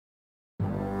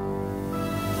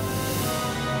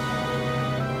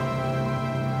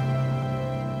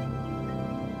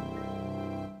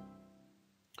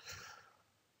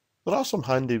There are some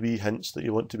handy wee hints that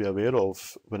you want to be aware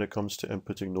of when it comes to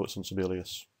inputting notes in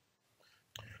Sibelius.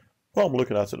 What I'm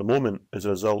looking at the moment is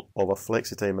a result of a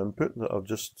Flexi-Time input that I've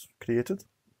just created.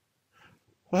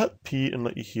 If I hit P and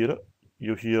let you hear it,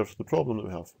 you'll hear the problem that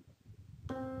we have.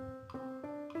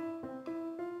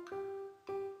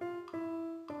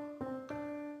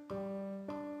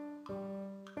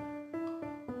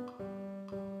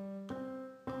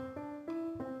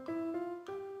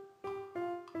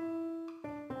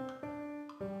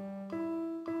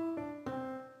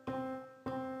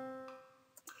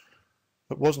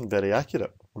 It wasn't very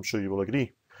accurate, I'm sure you will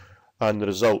agree, and the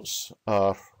results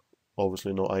are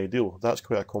obviously not ideal. That's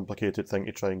quite a complicated thing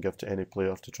to try and give to any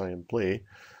player to try and play,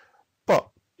 but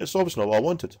it's obviously not what I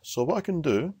wanted. So what I can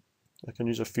do, I can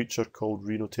use a feature called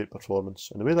ReNotate Performance,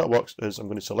 and the way that works is I'm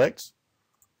going to select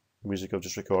the music I've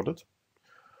just recorded,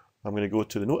 I'm going to go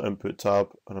to the Note Input tab,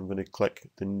 and I'm going to click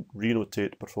the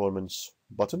ReNotate Performance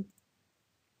button.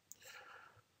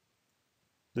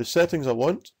 The settings I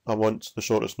want the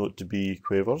shortest note to be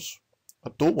quavers.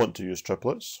 I don't want to use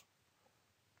triplets.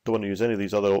 Don't want to use any of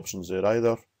these other options there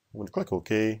either. I'm going to click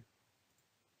OK,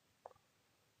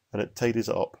 and it tidies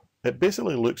it up. It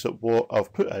basically looks at what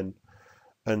I've put in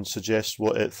and suggests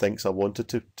what it thinks I wanted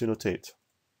to notate.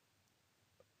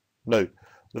 Now,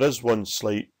 there is one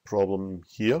slight problem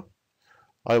here.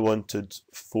 I wanted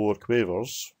 4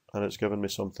 quavers, and it's given me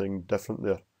something different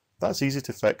there. That's easy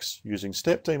to fix using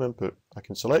step time input. I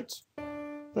can select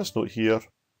this note here,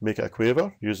 make it a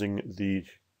quaver using the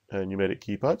numeric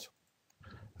keypad,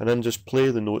 and then just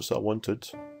play the notes that I wanted,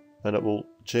 and it will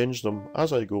change them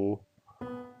as I go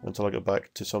until I get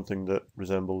back to something that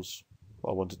resembles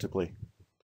what I wanted to play.